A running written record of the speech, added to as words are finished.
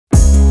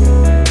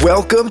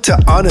Welcome to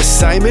On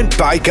Assignment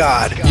by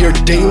God, your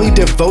daily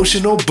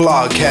devotional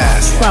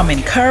blogcast. From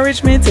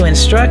encouragement to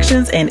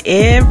instructions and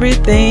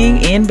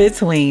everything in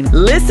between.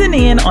 Listen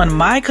in on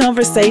my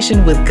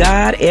conversation with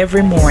God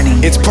every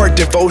morning. It's part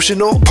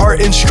devotional,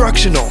 part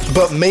instructional,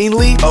 but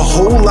mainly a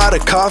whole lot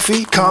of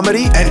coffee,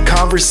 comedy, and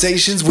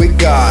conversations with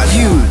God.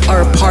 You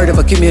are a part of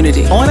a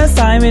community. On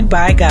Assignment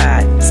by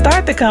God.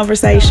 Start the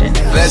conversation.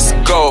 Let's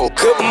go.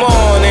 Good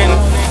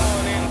morning.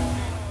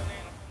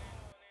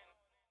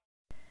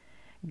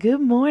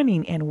 Good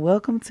morning and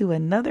welcome to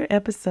another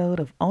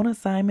episode of On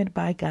Assignment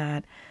by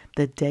God,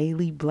 the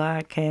daily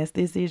blogcast.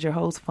 This is your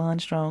host, Fun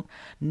Strong,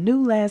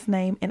 new last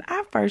name. And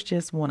I first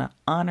just want to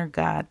honor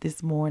God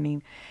this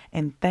morning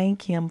and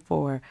thank him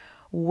for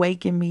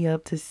waking me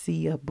up to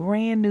see a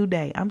brand new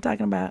day. I'm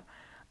talking about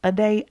a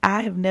day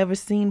I have never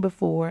seen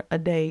before, a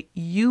day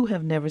you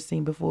have never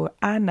seen before.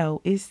 I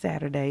know it's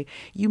Saturday.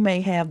 You may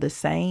have the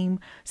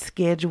same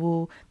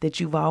schedule that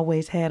you've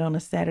always had on a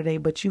Saturday,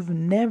 but you've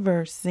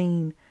never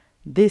seen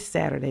this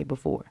Saturday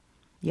before.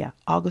 Yeah,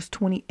 August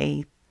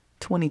 28th,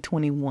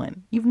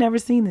 2021. You've never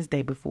seen this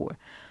day before.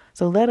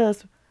 So let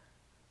us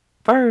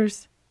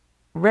first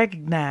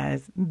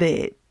recognize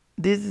that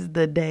this is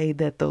the day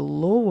that the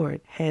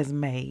Lord has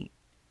made.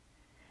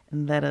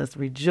 And let us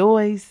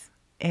rejoice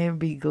and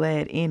be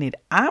glad in it.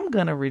 I'm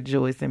going to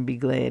rejoice and be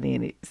glad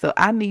in it. So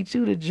I need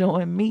you to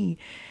join me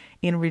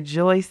in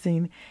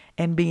rejoicing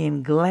and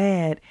being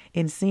glad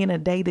in seeing a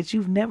day that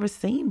you've never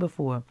seen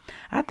before.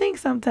 I think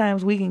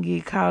sometimes we can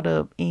get caught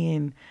up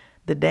in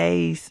the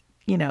days,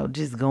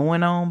 just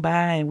going on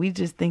by, and we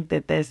just think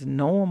that that's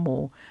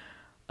normal.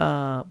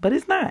 But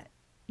it's not.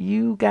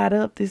 You got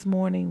up this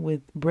morning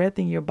with breath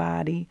in your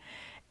body,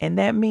 and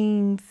that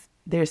means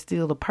there's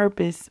still a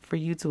purpose for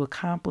you to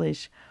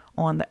accomplish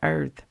on the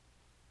earth.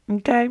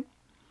 Okay?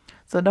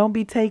 So don't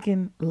be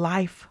taking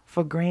life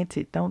for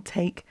granted. Don't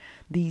take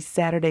these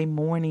Saturday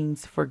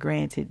mornings for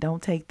granted.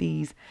 Don't take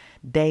these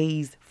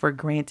days for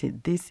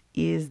granted. This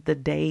is the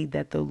day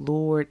that the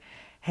Lord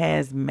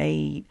has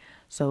made.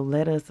 So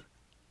let us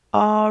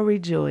all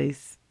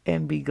rejoice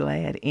and be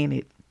glad in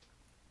it.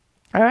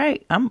 All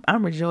right, I'm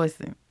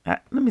rejoicing.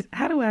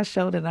 How do I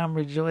show that I'm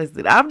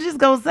rejoicing? I'm just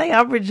going to say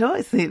I'm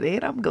rejoicing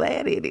and I'm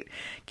glad in it.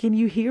 Can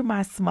you hear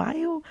my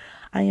smile?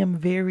 I am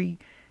very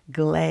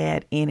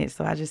glad in it.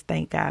 So I just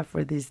thank God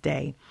for this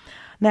day.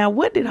 Now,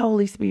 what did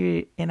Holy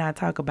Spirit and I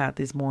talk about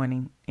this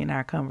morning in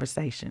our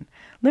conversation?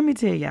 Let me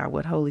tell y'all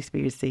what Holy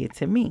Spirit said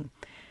to me.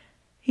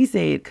 He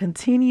said,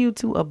 continue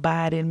to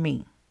abide in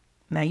me.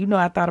 Now,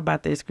 I thought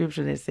about that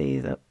scripture that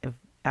says, if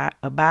I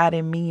abide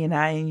in me and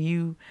I in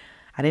you.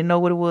 I didn't know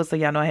what it was, so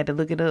y'all know I had to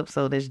look it up.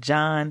 So that's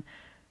John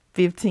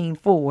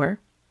 15:4.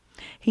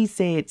 He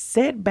said,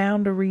 set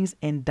boundaries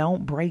and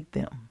don't break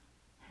them.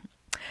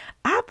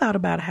 I thought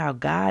about how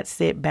God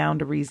set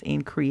boundaries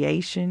in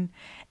creation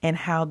and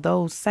how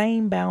those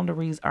same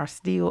boundaries are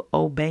still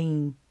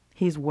obeying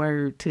his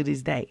word to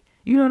this day.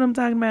 You know what I'm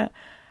talking about?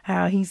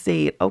 How he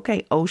said,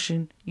 okay,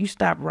 ocean, you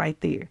stop right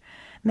there.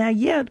 Now,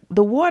 yeah,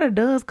 the water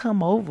does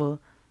come over,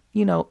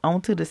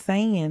 onto the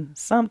sand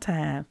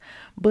sometimes,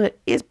 but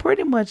it's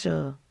pretty much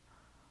a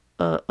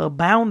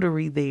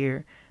boundary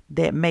there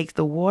that makes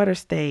the water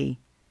stay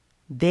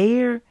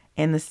there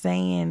and the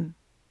sand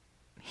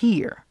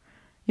here.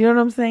 You know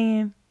what I'm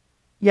saying?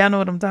 Y'all know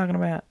what I'm talking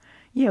about?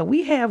 Yeah,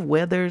 we have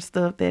weather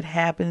stuff that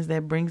happens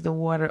that brings the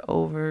water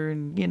over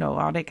and,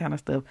 all that kind of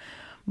stuff.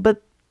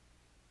 But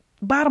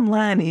bottom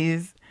line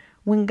is,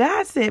 when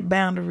God set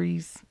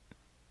boundaries,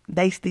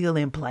 they still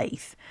in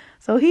place.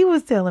 So he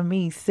was telling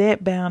me,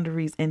 set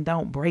boundaries and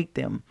don't break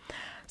them.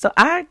 So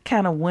I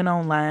kind of went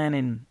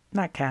online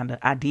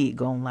I did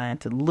go online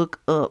to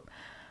look up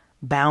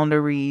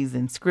boundaries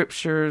and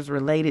scriptures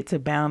related to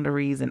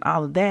boundaries and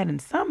all of that. And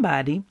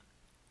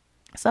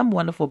some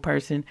wonderful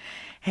person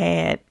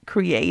had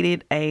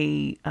created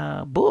a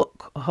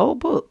whole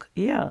book,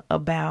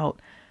 about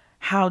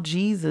how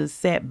Jesus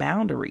set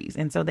boundaries.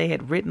 And so they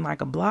had written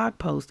like a blog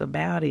post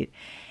about it.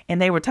 And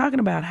they were talking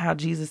about how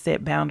Jesus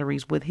set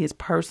boundaries with his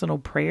personal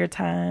prayer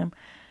time.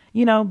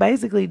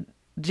 Basically,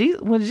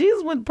 when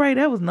Jesus went to pray,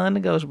 that was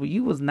non-negotiable.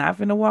 You was not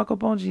finna walk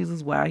up on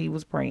Jesus while he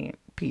was praying,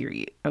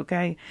 period.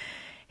 Okay?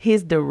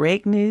 His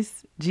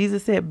directness,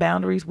 Jesus set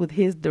boundaries with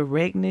his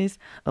directness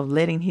of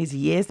letting his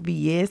yes be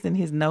yes and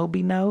his no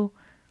be no.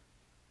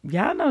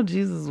 Y'all know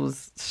Jesus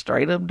was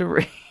straight up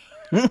direct.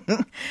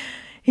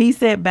 He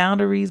set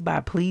boundaries by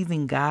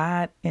pleasing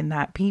God and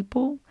not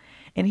people.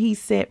 And he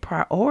set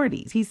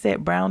priorities. He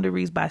set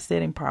boundaries by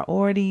setting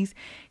priorities.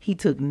 He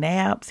took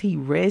naps, he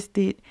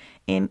rested,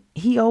 and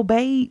he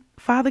obeyed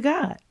Father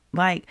God.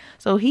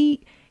 So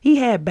he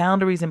had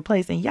boundaries in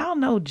place. And y'all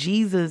know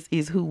Jesus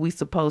is who we're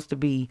supposed to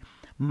be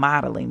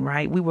modeling,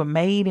 right? We were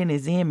made in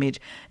his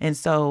image. And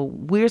so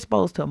we're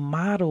supposed to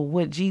model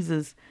what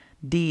Jesus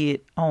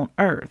did on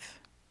earth.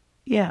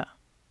 Yeah.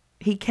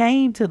 He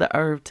came to the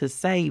earth to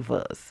save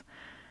us.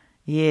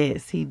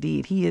 Yes, he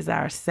did. He is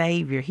our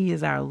Savior. He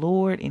is our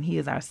Lord and he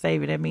is our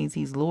Savior. That means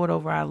he's Lord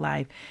over our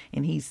life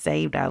and he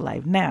saved our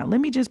life. Now,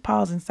 let me just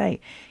pause and say,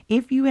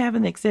 if you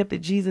haven't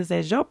accepted Jesus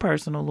as your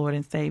personal Lord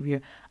and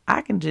Savior,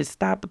 I can just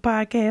stop the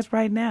podcast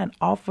right now and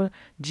offer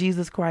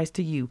Jesus Christ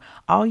to you.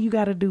 All you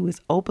got to do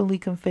is openly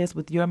confess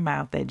with your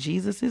mouth that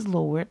Jesus is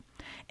Lord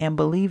and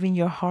believe in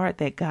your heart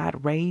that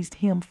God raised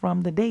him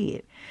from the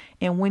dead.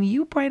 And when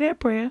you pray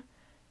that prayer,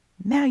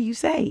 now you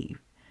saved.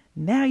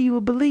 Now you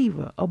a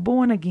believer, a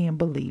born again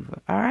believer.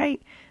 All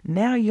right.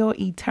 Now your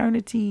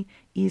eternity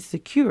is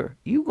secure.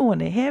 You going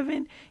to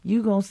heaven.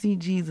 You going to see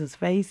Jesus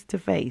face to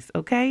face.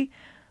 Okay.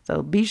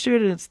 So be sure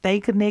to stay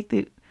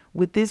connected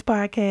with this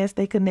podcast.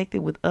 Stay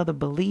connected with other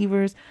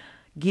believers.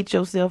 Get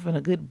yourself in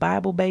a good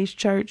Bible-based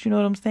church. You know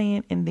what I'm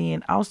saying? And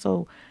then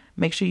also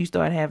make sure you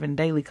start having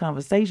daily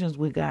conversations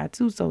with God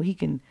too, so he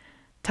can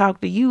talk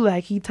to you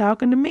like he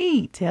talking to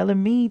me,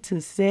 telling me to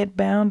set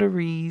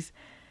boundaries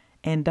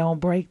and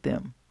don't break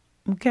them.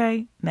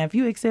 Okay. Now, if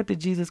you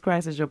accepted Jesus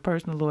Christ as your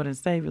personal Lord and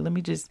Savior, let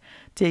me just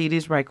tell you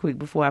this right quick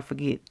before I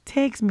forget.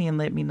 Text me and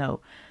let me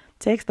know.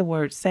 Text the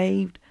word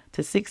saved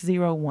to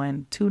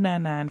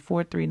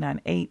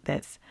 601-299-4398.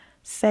 That's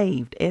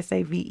saved,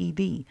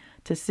 SAVED,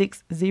 to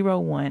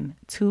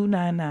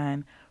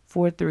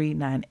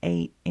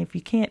 601-299-4398. If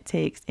you can't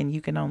text and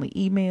you can only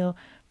email,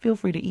 feel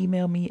free to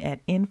email me at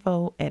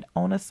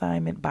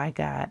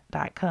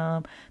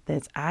info@onassignmentbygod.com.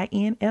 That's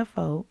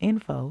info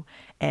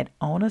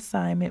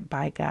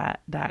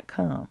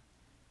 @onassignmentbygod.com.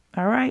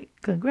 All right.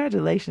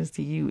 Congratulations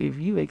to you if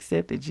you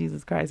accepted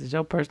Jesus Christ as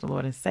your personal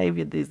Lord and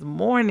Savior this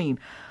morning.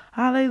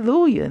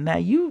 Hallelujah. Now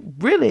you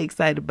really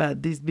excited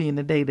about this being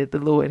the day that the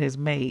Lord has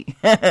made.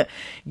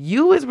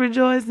 You is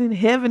rejoicing.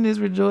 Heaven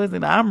is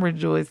rejoicing. I'm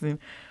rejoicing.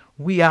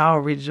 We all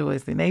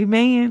rejoicing.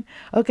 Amen.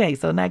 Okay.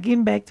 So now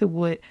getting back to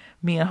what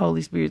me and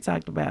Holy Spirit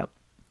talked about.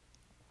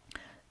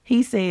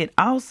 He said,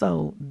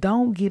 also,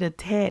 don't get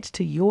attached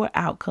to your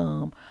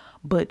outcome,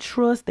 but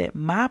trust that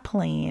my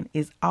plan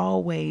is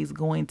always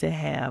going to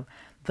have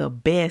the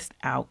best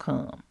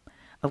outcome.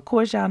 Of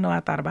course, y'all know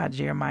I thought about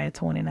Jeremiah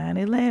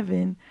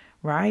 29:11,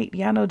 right?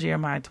 Y'all know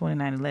Jeremiah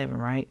 29:11,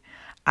 right?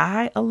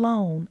 I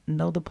alone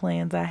know the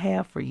plans I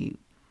have for you.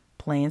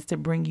 Plans to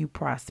bring you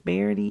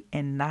prosperity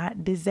and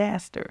not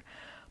disaster.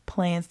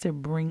 Plans to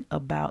bring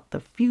about the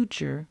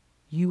future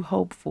you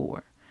hope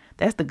for.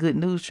 That's the Good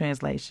News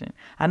translation.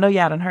 I know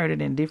y'all done heard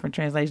it in different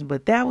translations,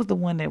 but that was the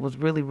one that was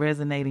really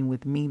resonating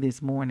with me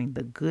this morning,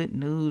 the Good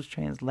News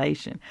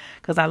translation,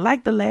 because I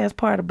like the last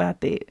part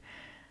about that.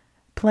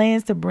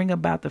 Plans to bring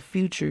about the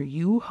future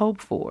you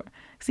hope for.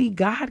 See,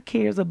 God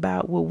cares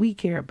about what we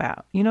care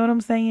about. You know what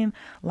I'm saying?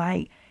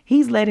 Like,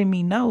 he's letting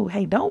me know,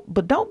 hey,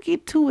 don't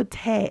get too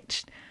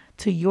attached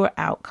to your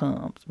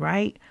outcomes,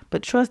 right?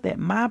 But trust that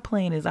my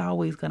plan is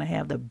always going to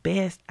have the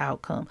best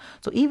outcome.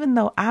 So even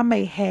though I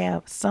may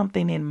have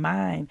something in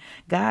mind,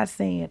 God's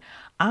saying,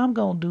 I'm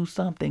going to do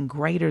something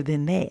greater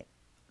than that.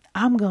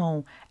 I'm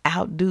going to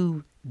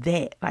outdo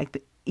that. Like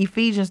the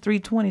Ephesians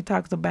 3:20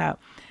 talks about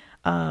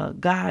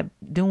God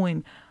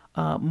doing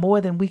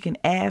more than we can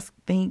ask,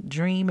 think,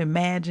 dream,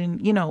 imagine,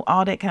 you know,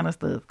 all that kind of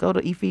stuff. Go to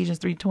Ephesians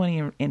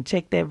 3:20 and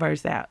check that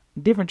verse out.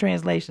 Different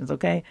translations,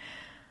 okay?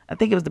 I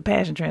think it was the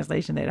Passion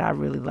Translation that I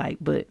really like,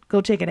 but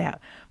go check it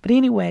out. But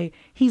anyway,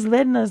 he's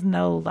letting us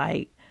know,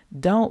 like,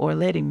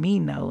 letting me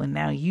know, and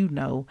now you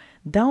know,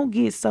 don't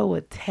get so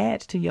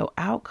attached to your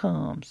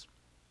outcomes,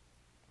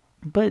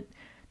 but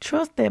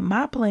trust that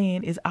my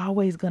plan is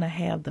always going to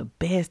have the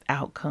best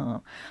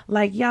outcome.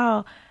 Like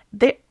y'all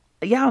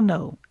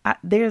know,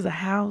 there's a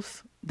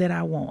house that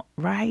I want,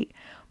 right?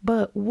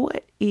 But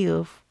what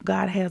if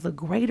God has a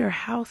greater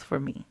house for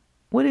me?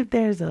 What if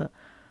there's a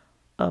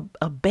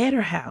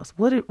better house?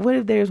 What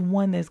if there's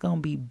one that's going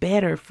to be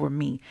better for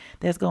me,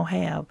 that's going to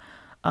have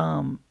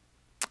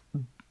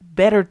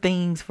better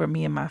things for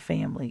me and my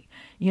family,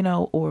 you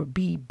know, or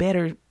be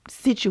better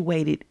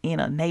situated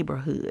in a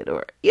neighborhood,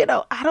 or, you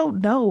know, I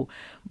don't know.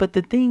 But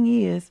the thing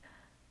is,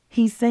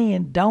 he's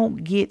saying,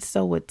 don't get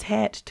so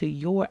attached to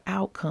your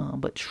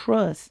outcome, but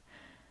trust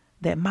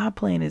that my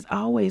plan is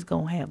always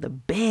going to have the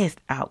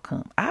best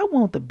outcome. I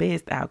want the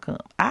best outcome.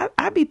 I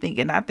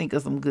think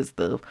of some good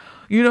stuff,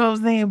 you know what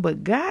I'm saying?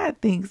 But God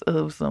thinks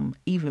of some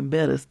even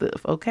better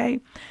stuff, okay?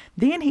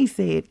 Then he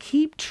said,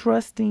 keep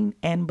trusting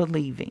and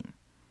believing.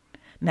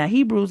 Now,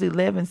 Hebrews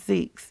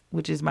 11:6,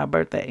 which is my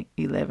birthday,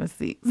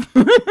 11:6.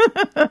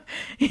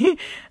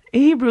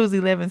 Hebrews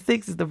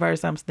 11:6 is the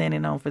verse I'm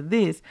standing on for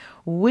this,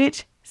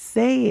 which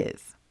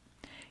says,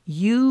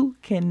 you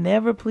can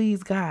never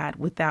please God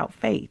without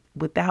faith,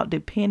 without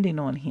depending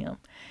on him.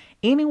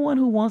 Anyone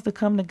who wants to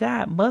come to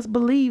God must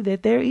believe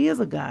that there is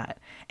a God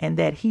and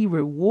that he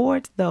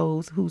rewards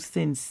those who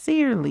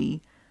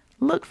sincerely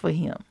look for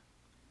him.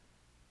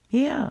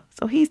 Yeah,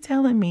 so he's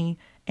telling me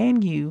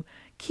and you,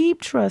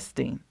 keep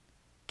trusting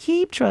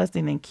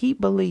and keep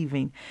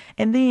believing.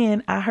 And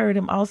then I heard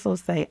him also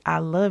say, I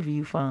love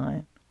you,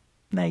 Fawn.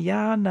 Now,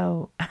 y'all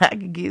know I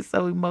can get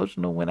so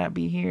emotional when I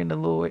be hearing the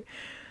Lord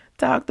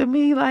talk to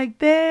me like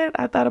that.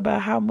 I thought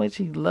about how much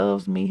he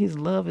loves me. His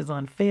love is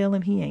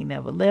unfailing. He ain't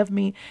never left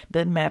me.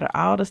 Doesn't matter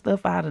all the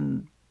stuff I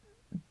done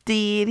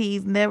did.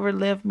 He's never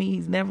left me.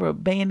 He's never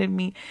abandoned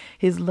me.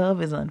 His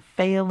love is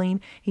unfailing.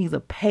 He's a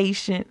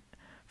patient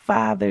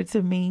father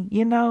to me.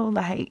 You know,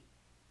 like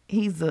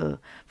he's a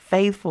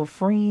faithful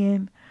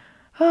friend.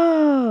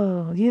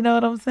 Oh, you know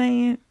what I'm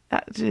saying?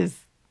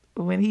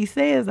 When he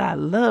says, I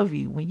love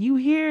you, when you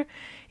hear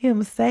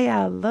him say,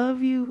 I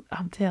love you,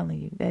 I'm telling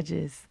you, that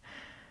just,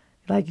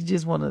 like, you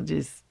just want to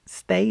just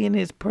stay in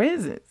his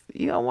presence.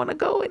 You don't want to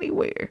go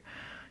anywhere.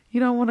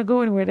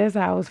 That's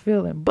how I was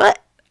feeling.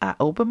 But I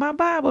opened my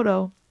Bible,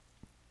 though.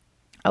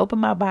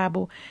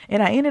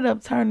 And I ended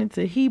up turning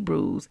to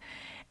Hebrews.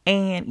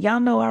 And y'all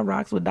know I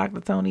rocks with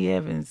Dr. Tony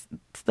Evans'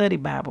 study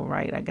Bible,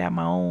 right? I got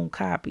my own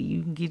copy.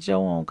 You can get your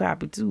own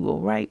copy too,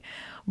 all right?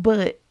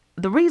 But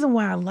the reason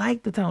why I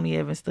like the Tony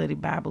Evans study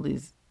Bible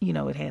is, you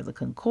know, it has a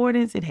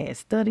concordance, it has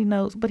study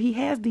notes, but he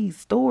has these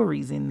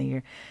stories in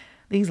there,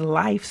 these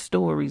life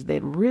stories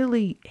that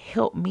really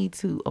help me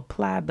to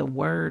apply the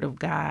word of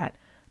God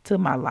to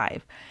my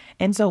life.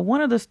 And so one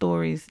of the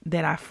stories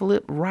that I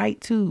flipped right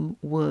to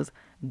was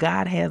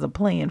God has a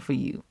plan for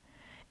you.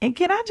 And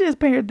can I just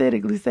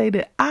parenthetically say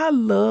that I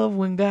love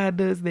when God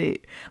does that?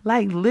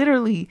 Like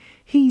literally,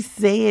 he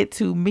said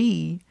to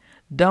me,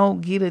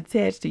 don't get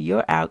attached to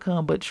your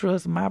outcome, but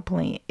trust my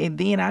plan. And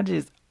then I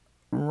just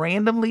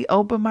randomly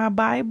open my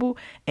Bible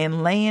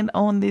and land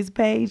on this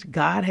page.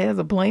 God has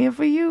a plan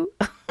for you.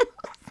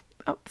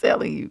 I'm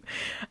telling you,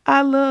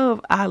 I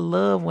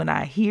love when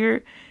I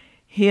hear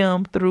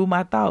him through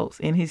my thoughts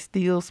in his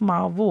still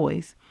small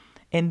voice.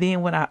 And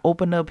then when I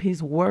open up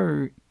his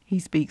word, he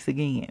speaks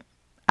again.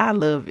 I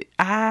love it.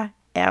 I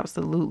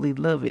absolutely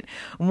love it.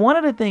 One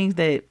of the things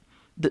that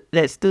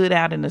stood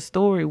out in the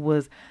story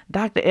was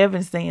Dr.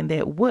 Evans saying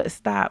that what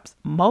stops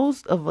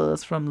most of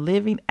us from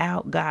living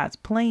out God's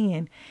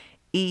plan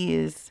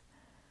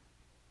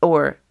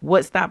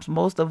what stops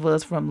most of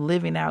us from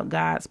living out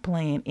God's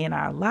plan in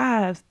our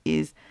lives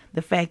is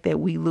the fact that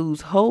we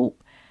lose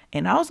hope,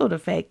 and also the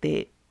fact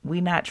that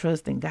we're not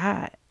trusting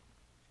God.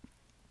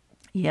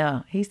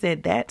 Yeah, he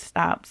said that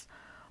stops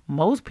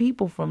most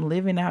people from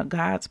living out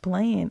God's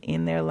plan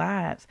in their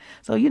lives.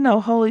 So, you know,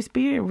 Holy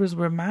Spirit was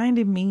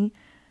reminding me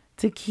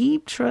to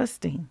keep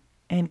trusting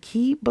and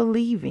keep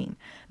believing.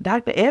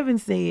 Dr.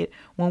 Evans said,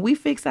 when we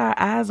fix our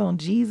eyes on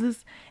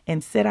Jesus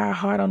and set our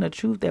heart on the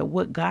truth that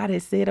what God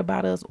has said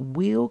about us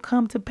will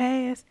come to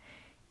pass,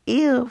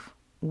 if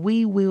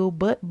we will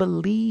but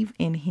believe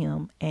in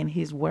him and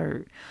his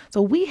word.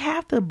 So we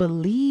have to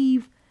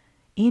believe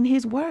in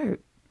his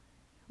word.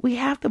 We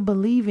have to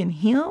believe in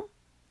him.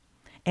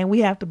 And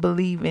we have to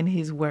believe in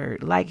his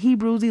word. Like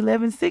Hebrews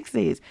 11:6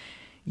 says,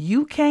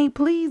 you can't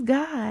please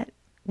God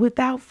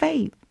without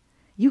faith.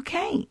 You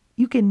can't.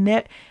 You can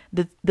never.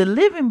 The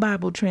Living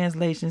Bible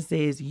translation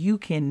says you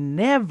can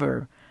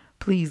never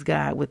please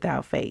God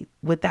without faith,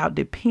 without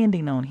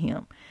depending on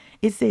him.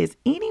 It says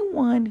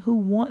anyone who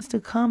wants to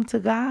come to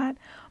God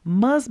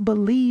must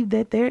believe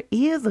that there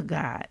is a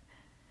God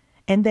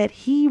and that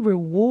he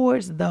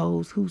rewards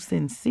those who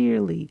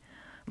sincerely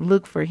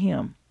look for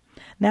him.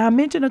 Now, I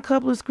mentioned a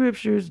couple of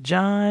scriptures,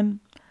 John,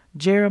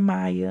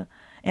 Jeremiah,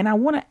 and I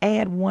want to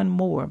add one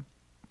more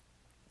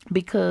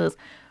because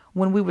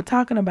when we were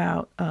talking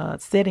about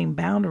setting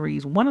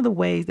boundaries, one of the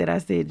ways that I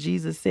said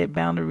Jesus set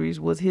boundaries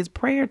was his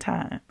prayer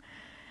time.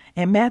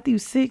 And Matthew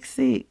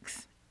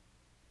 6:6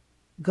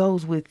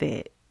 goes with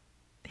that.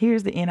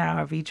 Here's the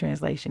NIRV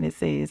translation. It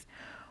says,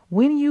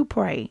 when you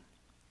pray,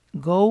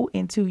 go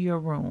into your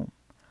room,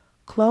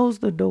 close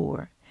the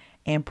door,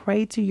 and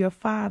pray to your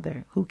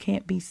Father who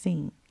can't be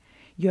seen.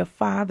 Your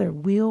Father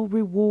will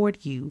reward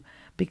you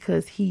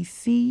because he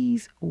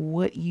sees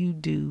what you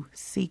do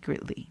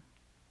secretly.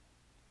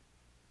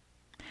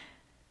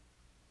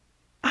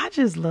 I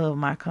just love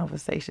my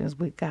conversations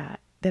with God,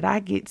 that I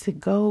get to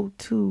go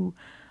to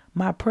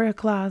my prayer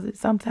closet.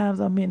 Sometimes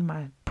I'm in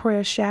my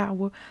prayer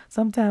shower.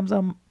 Sometimes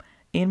I'm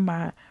in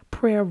my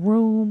prayer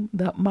room,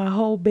 my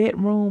whole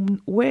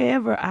bedroom,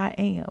 wherever I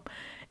am.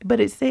 But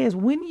it says,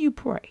 when you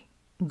pray,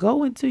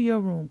 go into your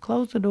room,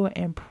 close the door,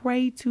 and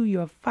pray to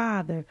your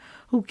Father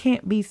who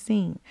can't be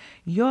seen.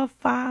 Your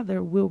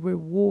Father will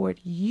reward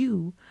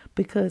you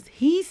because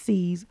he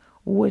sees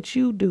what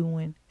you're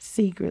doing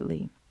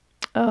secretly.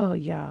 Oh,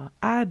 y'all,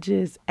 I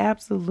just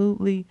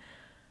absolutely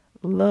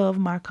love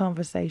my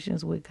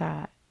conversations with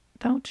God.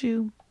 Don't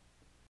you?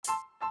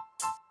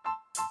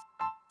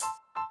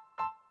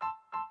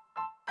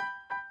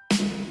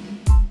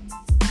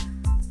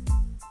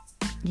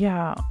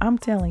 Y'all, I'm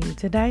telling you,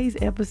 today's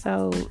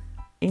episode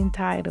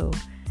entitled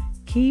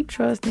Keep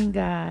Trusting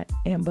God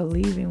and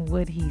Believing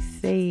What He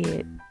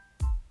Said.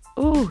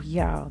 Oh,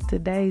 y'all,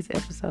 today's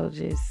episode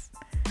just,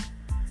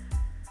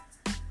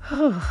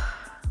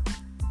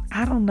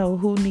 I don't know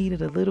who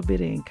needed a little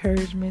bit of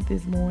encouragement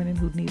this morning,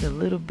 who needed a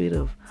little bit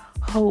of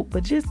hope,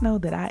 but just know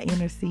that I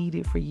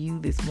interceded for you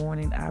this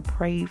morning. I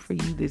prayed for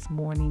you this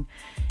morning,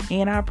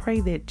 and I pray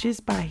that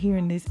just by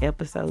hearing this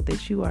episode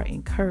that you are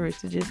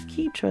encouraged to just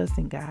keep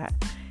trusting God.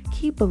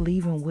 keep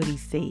believing what he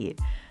said.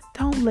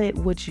 Don't let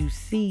what you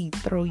see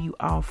throw you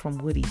off from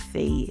what he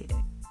said.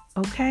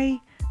 Okay?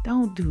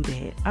 Don't do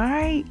that. All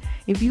right?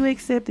 If you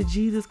accepted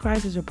Jesus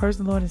Christ as your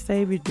personal Lord and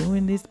Savior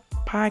during this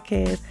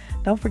podcast,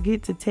 don't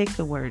forget to text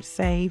the word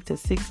SAVE to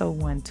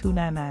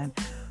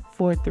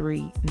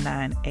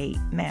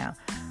 601-299-4398. Now,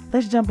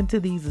 let's jump into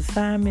these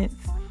assignments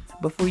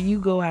before you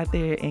go out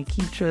there and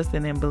keep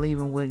trusting and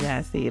believing what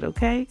God said,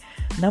 okay?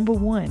 Number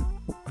 1,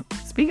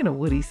 speaking of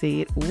what he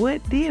said,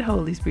 what did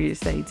Holy Spirit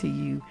say to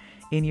you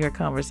in your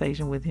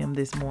conversation with him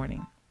this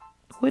morning?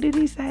 What did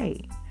he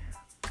say?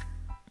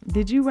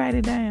 Did you write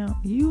it down?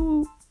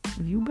 You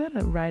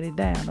better write it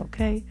down,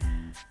 okay?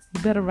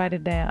 You better write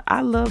it down.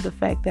 I love the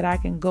fact that I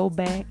can go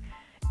back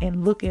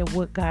and look at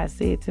what God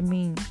said to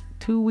me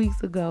 2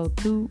 weeks ago,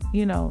 2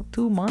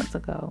 months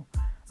ago,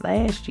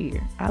 last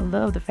year. I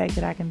love the fact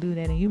that I can do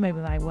that. And you may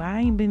be like, well, I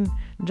ain't been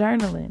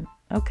journaling.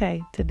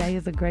 Okay, today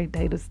is a great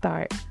day to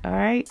start. All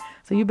right.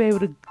 So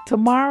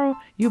tomorrow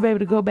you'll be able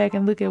to go back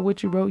and look at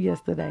what you wrote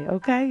yesterday.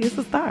 Okay. It's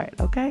a start.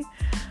 Okay.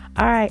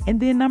 All right. And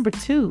then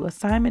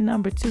assignment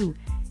number 2,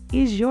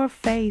 is your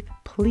faith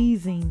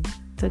pleasing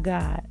to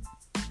God?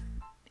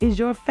 Is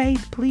your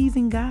faith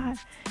pleasing God?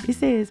 It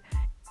says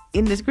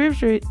in the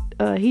scripture,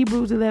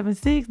 Hebrews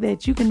 11:6,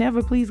 that you can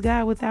never please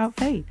God without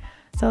faith.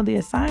 So the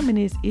assignment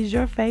is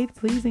your faith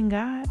pleasing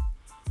God?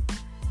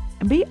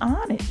 And be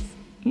honest,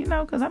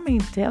 because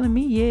telling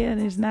me yeah,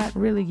 and it's not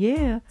really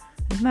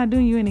it's not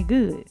doing you any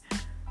good.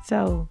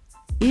 So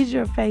is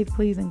your faith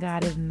pleasing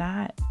God? If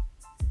not,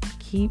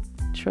 keep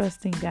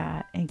trusting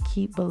God and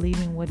keep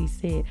believing what he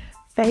said.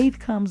 Faith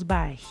comes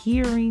by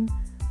hearing,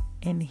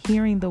 and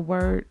hearing the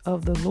word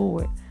of the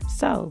Lord.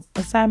 So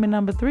assignment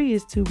number 3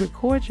 is to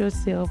record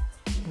yourself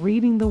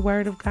reading the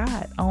word of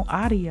God on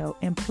audio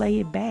and play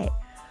it back,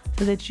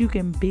 so that you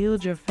can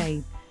build your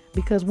faith.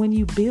 Because when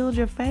you build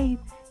your faith,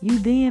 you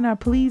then are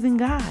pleasing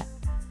God.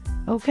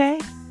 Okay?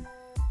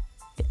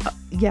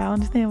 Y'all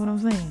understand what I'm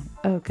saying?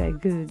 Okay,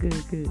 good.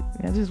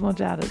 I just want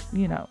y'all to,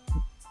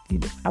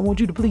 I want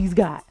you to please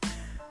God.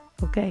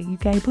 Okay? You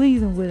can't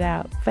please him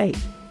without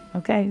faith.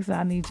 Okay? So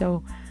I need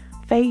your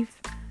faith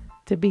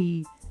to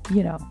be,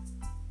 I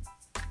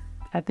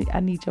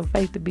need your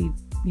faith to be,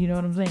 you know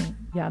what I'm saying?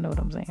 Y'all know what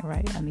I'm saying,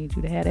 right? I need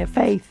you to have that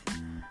faith.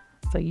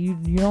 So you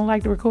don't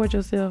like to record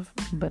yourself,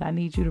 but I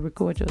need you to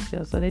record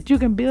yourself so that you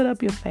can build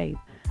up your faith.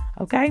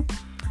 Okay?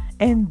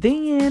 And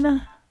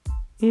then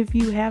if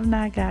you have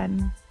not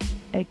gotten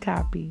a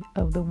copy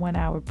of the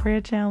 1-hour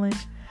prayer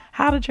challenge,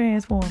 how to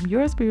transform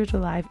your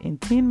spiritual life in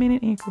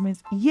 10-minute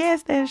increments.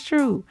 Yes, that's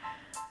true.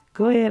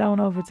 Go ahead on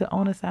over to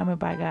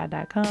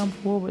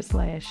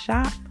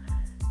onassignmentbygod.com/shop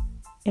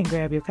and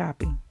grab your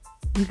copy.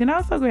 You can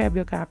also grab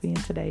your copy in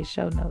today's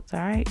show notes. All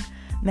right.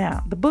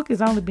 Now, the book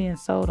is only being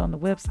sold on the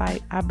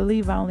website. I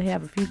believe I only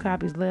have a few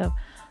copies left.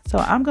 So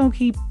I'm going to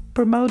keep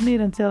promoting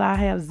it until I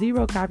have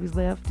 0 copies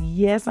left.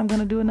 Yes, I'm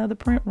going to do another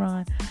print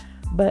run,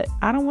 but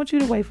I don't want you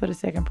to wait for the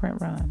second print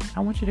run.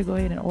 I want you to go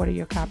ahead and order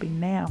your copy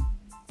now,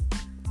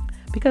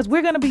 because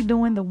we're going to be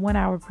doing the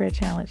 1-hour prayer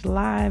challenge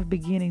live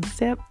beginning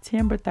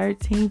September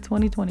 13,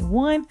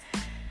 2021.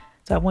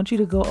 So I want you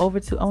to go over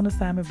to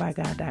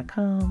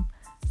onassignmentbygod.com.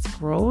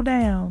 Scroll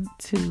down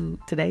to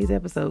today's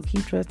episode,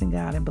 Keep Trusting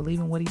God and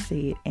Believing What He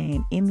Said.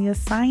 And in the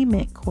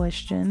assignment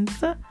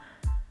questions, I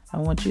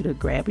want you to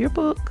grab your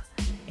book,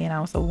 and I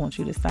also want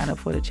you to sign up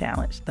for the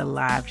challenge, the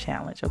live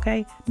challenge.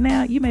 Okay.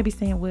 Now you may be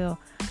saying, well,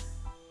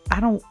 I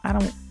can't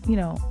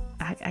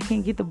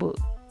get the book.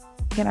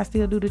 Can I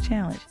still do the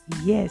challenge?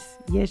 Yes,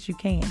 you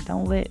can.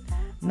 Don't let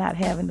not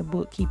having the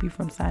book keep you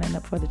from signing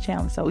up for the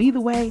challenge. So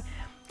either way,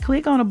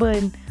 click on a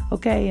button,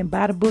 okay, and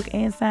buy the book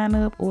and sign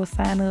up, or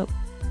sign up.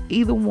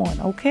 Either one,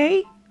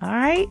 okay? All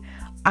right?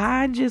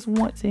 I just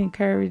want to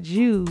encourage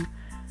you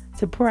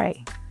to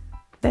pray.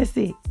 That's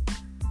it.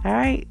 All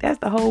right? That's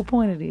the whole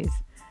point of this.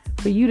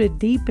 For you to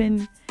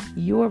deepen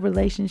your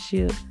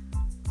relationship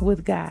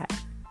with God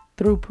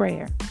through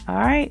prayer. All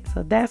right?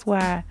 So that's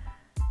why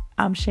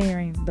I'm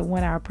sharing the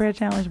 1-hour prayer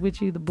challenge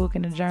with you, the book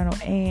and the journal,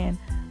 and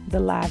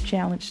the live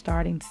challenge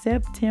starting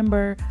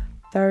September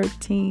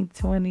 13,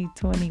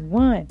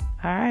 2021. All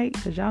right?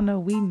 Because y'all know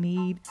we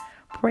need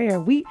prayer.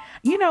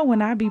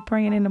 When I be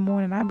praying in the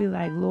morning, I be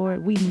like,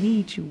 Lord, we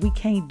need you. We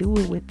can't do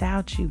it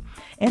without you.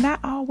 And I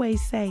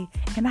always say,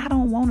 and I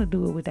don't want to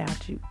do it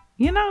without you.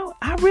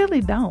 I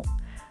really don't.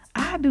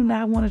 I do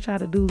not want to try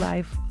to do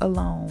life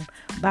alone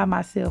by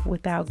myself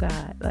without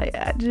God. Like,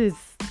 that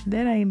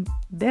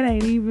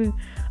ain't even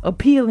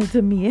appealing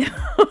to me.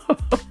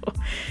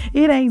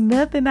 It ain't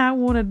nothing I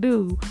want to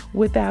do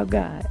without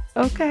God.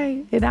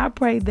 Okay. And I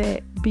pray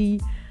that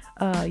be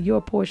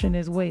your portion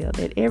as well,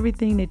 that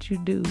everything that you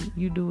do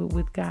it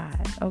with God.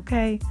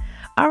 Okay.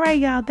 All right,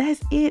 y'all,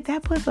 that's it.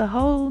 That puts a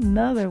whole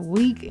nother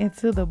week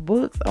into the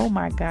books. Oh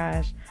my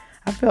gosh,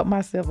 I felt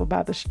myself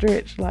about to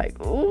stretch, like,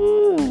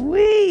 ooh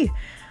wee,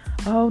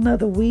 a whole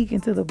nother week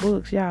into the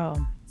books, y'all.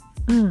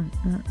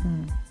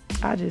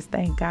 I just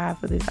thank God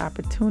for this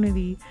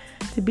opportunity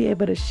to be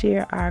able to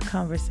share our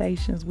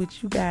conversations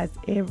with you guys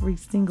every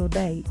single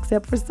day,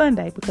 except for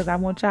Sunday, because I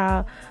want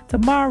y'all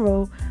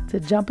tomorrow to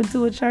jump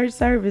into a church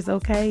service,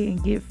 okay,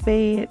 and get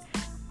fed,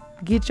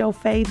 get your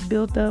faith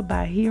built up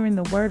by hearing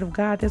the word of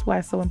God. That's why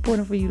it's so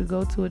important for you to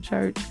go to a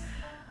church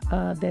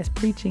that's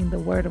preaching the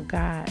word of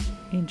God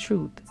in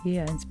truth.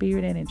 Yeah, in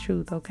spirit and in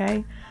truth,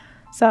 okay?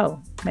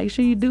 So make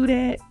sure you do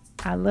that.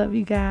 I love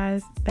you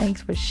guys.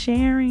 Thanks for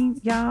sharing,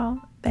 y'all.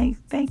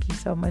 Thank you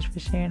so much for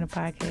sharing the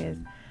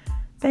podcast.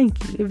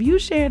 Thank you. If you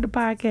shared the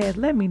podcast,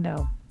 let me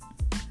know.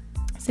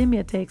 Send me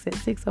a text at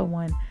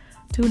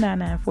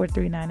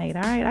 601-299-4398.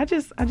 All right. I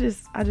just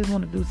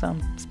want to do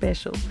something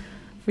special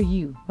for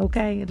you.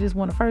 Okay. I just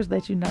want to first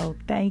let you know,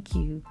 thank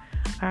you.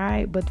 All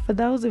right. But for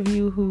those of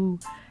you who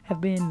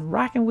have been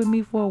rocking with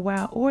me for a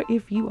while, or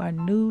if you are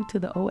new to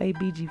the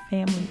OABG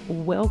family,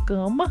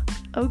 welcome.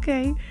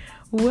 Okay.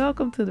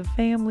 Welcome to the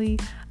family.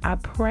 I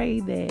pray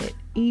that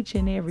each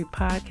and every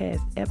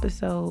podcast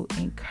episode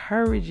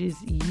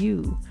encourages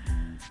you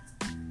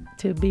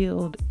to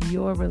build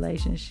your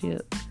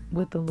relationship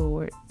with the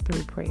Lord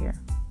through prayer.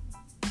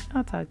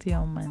 I'll talk to you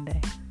on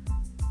Monday.